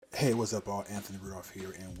Hey, what's up, all? Anthony Rudolph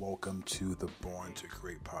here, and welcome to the Born to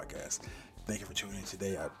Create podcast. Thank you for tuning in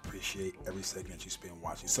today. I appreciate every second that you spend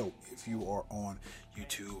watching. So, if you are on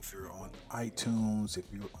YouTube, if you're on iTunes, if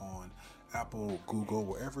you're on Apple, Google,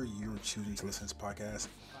 wherever you're choosing to listen to this podcast,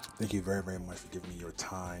 thank you very, very much for giving me your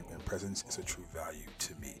time and presence. It's a true value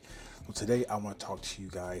to me. So, today I want to talk to you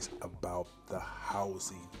guys about the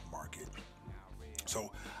housing market.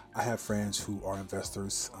 So I have friends who are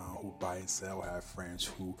investors who buy and sell. I have friends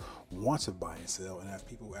who want to buy and sell, and I have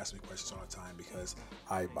people who ask me questions all the time because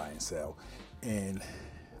I buy and sell. And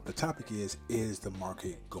the topic is the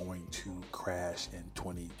market going to crash in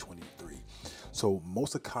 2023? So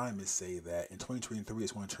most economists say that in 2023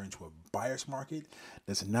 it's going to turn into a buyer's market.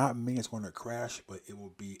 Does not mean it's going to crash, but it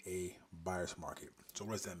will be a buyer's market. So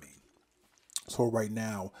what does that mean? So right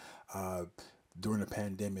now, during the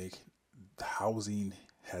pandemic, housing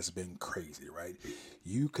has been crazy, right?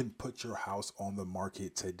 You can put your house on the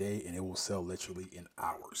market today and it will sell literally in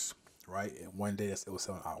hours, right? And one day it will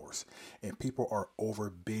sell in hours. And people are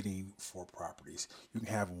overbidding for properties. You can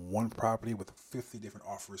have one property with 50 different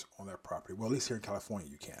offers on that property. Well, at least here in California,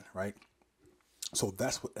 you can, right? So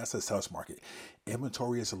that's a seller's market.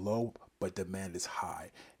 Inventory is low, but demand is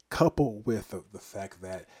high. Coupled with the fact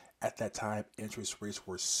that at that time interest rates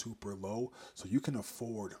were super low, so you can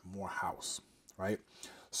afford more house, right?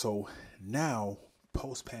 So now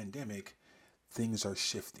post pandemic, things are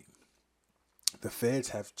shifting. The feds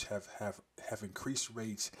have increased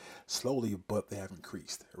rates slowly, but they have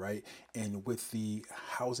increased, right? And with the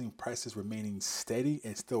housing prices remaining steady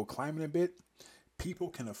and still climbing a bit, people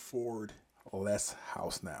can afford less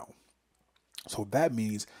house now. So that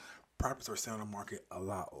means properties are staying on the market a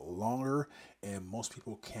lot longer, and most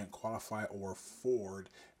people can't qualify or afford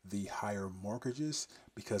the higher mortgages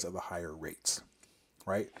because of the higher rates,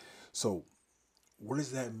 right? So, what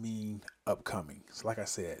does that mean upcoming? So, like I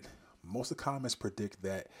said, most economists predict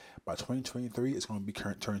that by 2023, it's going to be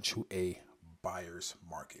turned to a buyer's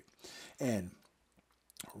market. And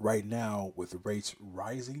right now, with rates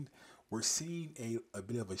rising, we're seeing a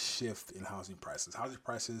bit of a shift in housing prices. Housing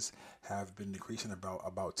prices have been decreasing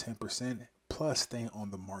about 10% plus staying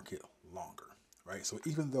on the market longer, right? So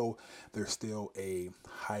even though there's still a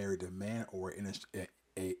higher demand or in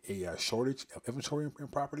a shortage of inventory in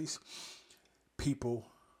properties, people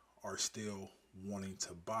are still wanting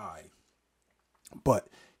to buy but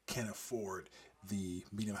can't afford the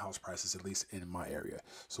medium house prices, at least in my area.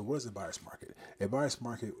 So what is a buyer's market? A buyer's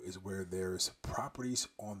market is where there's properties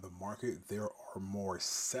on the market. There are more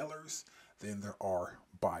sellers than there are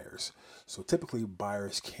buyers. So typically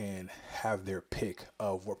buyers can have their pick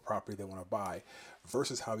of what property they want to buy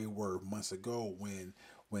versus how we were months ago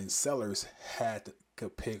when sellers had to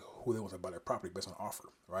pick who they want to buy their property based on offer,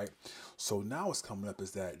 right? So now what's coming up is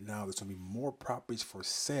that now there's going to be more properties for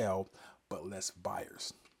sale but less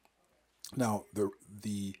buyers. Now,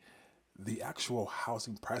 the actual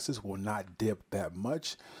housing prices will not dip that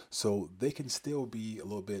much, so they can still be a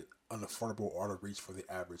little bit unaffordable or out of reach for the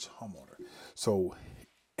average homeowner. So,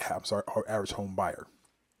 I'm sorry, or average home buyer.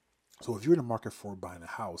 So, if you're in the market for buying a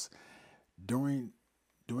house during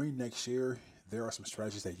during next year, there are some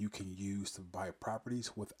strategies that you can use to buy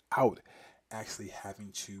properties without actually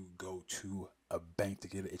having to go to a bank to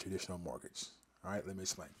get a traditional mortgage. All right, let me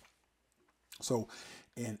explain. So,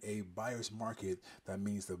 in a buyer's market, that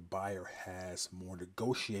means the buyer has more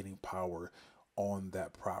negotiating power on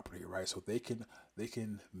that property, right? So they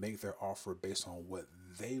can make their offer based on what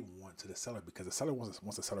they want to the seller because the seller wants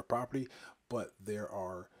to sell a property, but there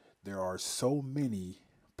are so many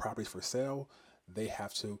properties for sale, they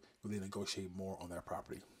have to really negotiate more on that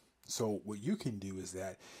property. So what you can do is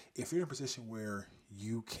that if you're in a position where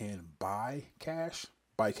you can buy cash.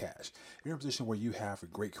 If you're in a position where you have a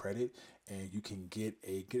great credit and you can get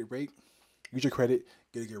a good rate, use your credit,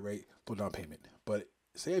 get a good rate, put down payment. But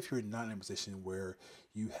say if you're not in a position where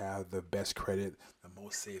you have the best credit, the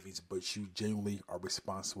most savings, but you genuinely are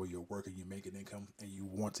responsible, you're working, you make an income, and you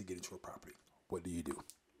want to get into a property, what do you do?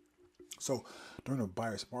 So during a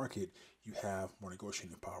buyer's market, you have more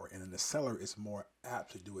negotiating power, and then the seller is more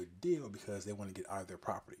apt to do a deal because they want to get out of their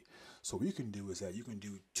property. So what you can do is that you can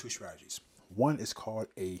do two strategies. One is called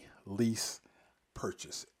a lease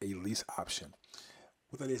purchase, a lease option.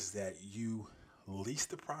 What that is that you lease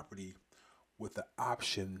the property with the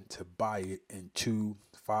option to buy it in 2,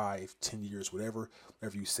 5, 10 years, whatever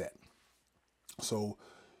you set. So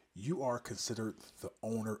you are considered the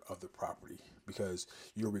owner of the property because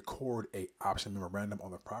you'll record a option memorandum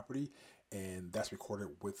on the property and that's recorded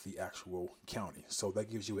with the actual county. So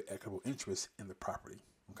that gives you an equitable interest in the property.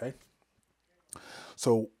 Okay.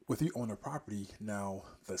 So with you own a property, now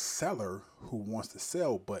the seller who wants to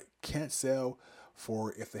sell but can't sell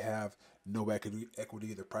for if they have no equity,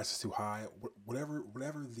 the price is too high, whatever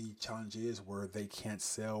the challenge is where they can't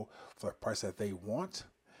sell for the price that they want,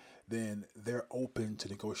 then they're open to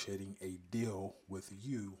negotiating a deal with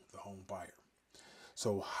you, the home buyer.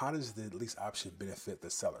 So how does the lease option benefit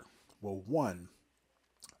the seller? Well, one,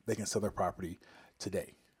 they can sell their property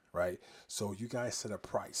today, right? So you guys set a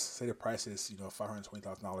price. Say the price is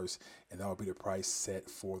 $520,000, and that will be the price set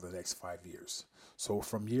for the next 5 years. So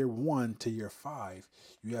from year one to year five,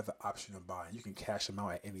 you have the option of buying. You can cash them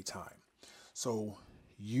out at any time. So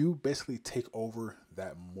you basically take over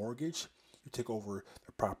that mortgage. You take over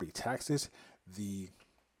the property taxes, the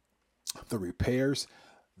the repairs.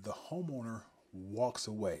 The homeowner walks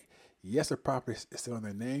away. Yes, the property is still in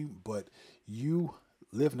their name, but you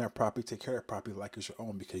live in that property, take care of that property like it's your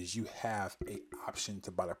own because you have a option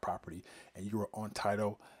to buy the property and you are on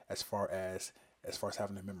title as far as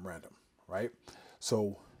having a memorandum, right?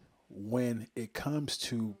 So when it comes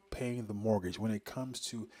to paying the mortgage, when it comes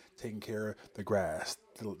to taking care of the grass,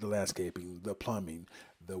 the landscaping, the plumbing,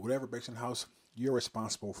 the whatever breaks in the house, you're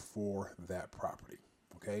responsible for that property.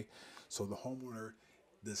 Okay, so the homeowner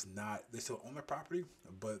does not; they still own the property,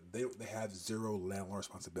 but they have zero landlord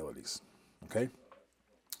responsibilities. Okay,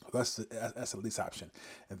 that's the lease option.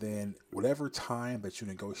 And then whatever time that you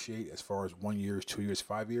negotiate, as far as 1 year, 2 years,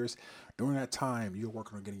 5 years, during that time you're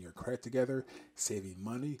working on getting your credit together, saving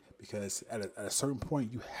money because at a certain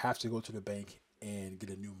point you have to go to the bank and get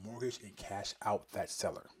a new mortgage and cash out that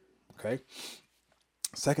seller. Okay.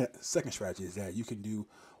 Second strategy is that you can do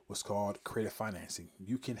what's called creative financing.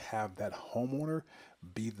 You can have that homeowner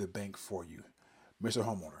be the bank for you. Mr.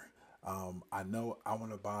 Homeowner, I know I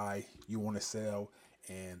want to buy, you want to sell,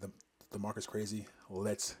 and the market's crazy.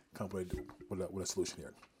 Let's come with a solution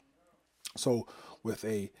here. So with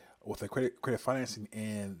a with a credit financing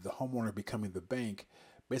and the homeowner becoming the bank,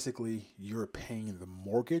 basically you're paying the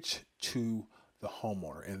mortgage to the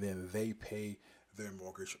homeowner, and then they pay their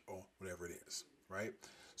mortgage or whatever it is, right?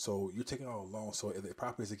 So you're taking out a loan. So if the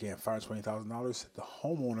property is again $520,000, the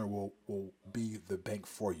homeowner will be the bank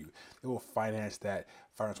for you. They will finance that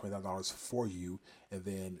 $520,000 for you, and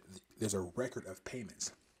then there's a record of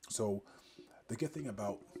payments. So the good thing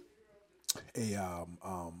about a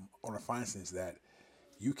on a financing is that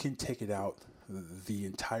you can take it out the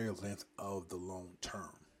entire length of the loan term,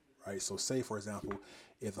 right? So say for example,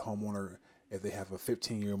 if the homeowner, if they have a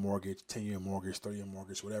 15-year mortgage, 10-year mortgage, 30-year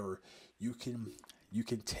mortgage, whatever, you can you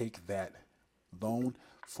can take that loan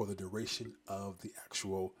for the duration of the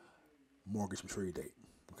actual mortgage maturity date.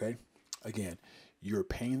 Okay, again, you're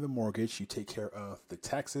paying the mortgage, you take care of the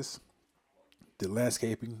taxes, the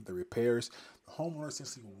landscaping, the repairs. The homeowner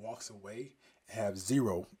essentially walks away and have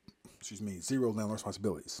zero landlord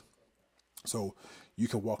responsibilities. So you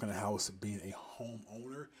can walk in the house being a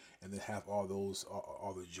homeowner and then have all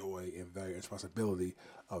the joy and value and responsibility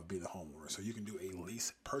of being a homeowner. So you can do a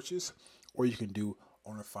lease purchase or you can do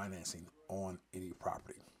owner financing on any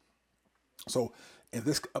property. So in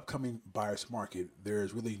this upcoming buyer's market,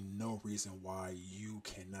 there's really no reason why you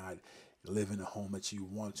cannot live in a home that you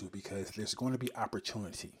want to because there's going to be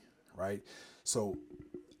opportunity, right? So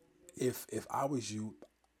if I was you,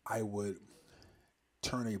 I would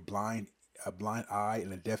turn a blind eye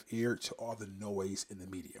and a deaf ear to all the noise in the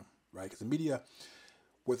media, right? Because the media,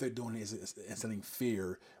 what they're doing is instilling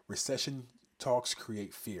fear. Recession talks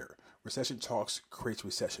create fear. Recession talks creates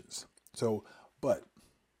recessions. So, but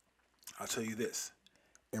I'll tell you this: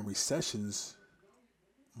 in recessions,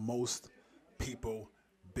 most people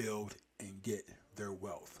build and get their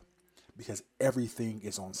wealth because everything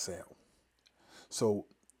is on sale. So,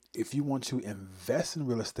 if you want to invest in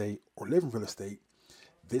real estate or live in real estate,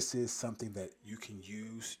 this is something that you can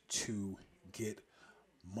use to get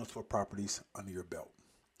multiple properties under your belt.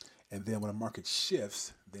 And then when the market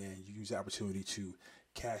shifts, then you use the opportunity to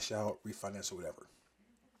cash out, refinance, or whatever.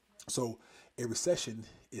 So a recession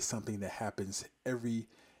is something that happens every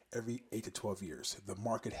 8 to 12 years. The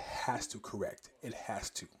market has to correct. It has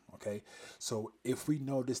to. Okay. So if we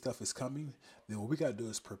know this stuff is coming, then what we gotta do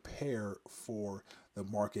is prepare for the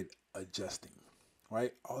market adjusting.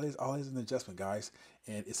 Right? All is an adjustment, guys,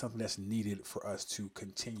 and it's something that's needed for us to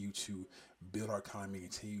continue to build our economy,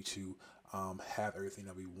 continue to have everything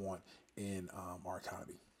that we want in our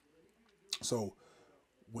economy. So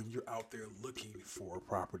when you're out there looking for a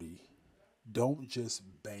property, don't just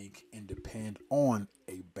bank and depend on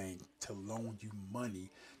a bank to loan you money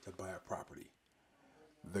to buy a property.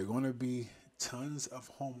 There are going to be tons of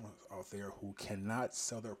homeowners out there who cannot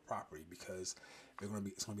sell their property because it's going to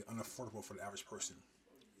be unaffordable for the average person.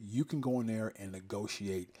 you can go in there and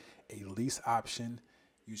negotiate a lease option,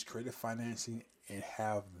 use creative financing, and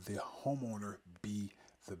have the homeowner be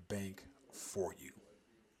the bank for you.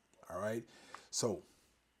 All right. So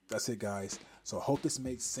that's it, guys. So I hope this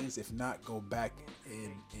makes sense. If not, go back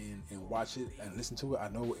and watch it and listen to it. I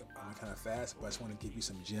know I'm kind of fast, but I just want to give you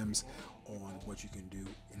some gems on what you can do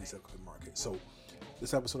in this upcoming market. So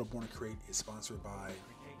this episode of Born to Create is sponsored by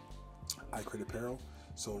CRE8 Apparel.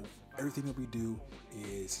 So everything that we do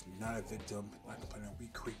is not a victim, not complaining. We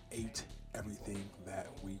create everything that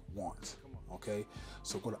we want. Okay,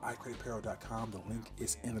 so go to icreateapparel.com. The link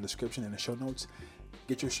is in the description and the show notes.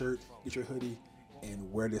 Get your shirt, get your hoodie,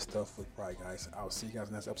 and wear this stuff with pride, guys. I'll see you guys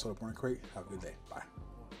in the next episode of Born to Create. Have a good day. Bye.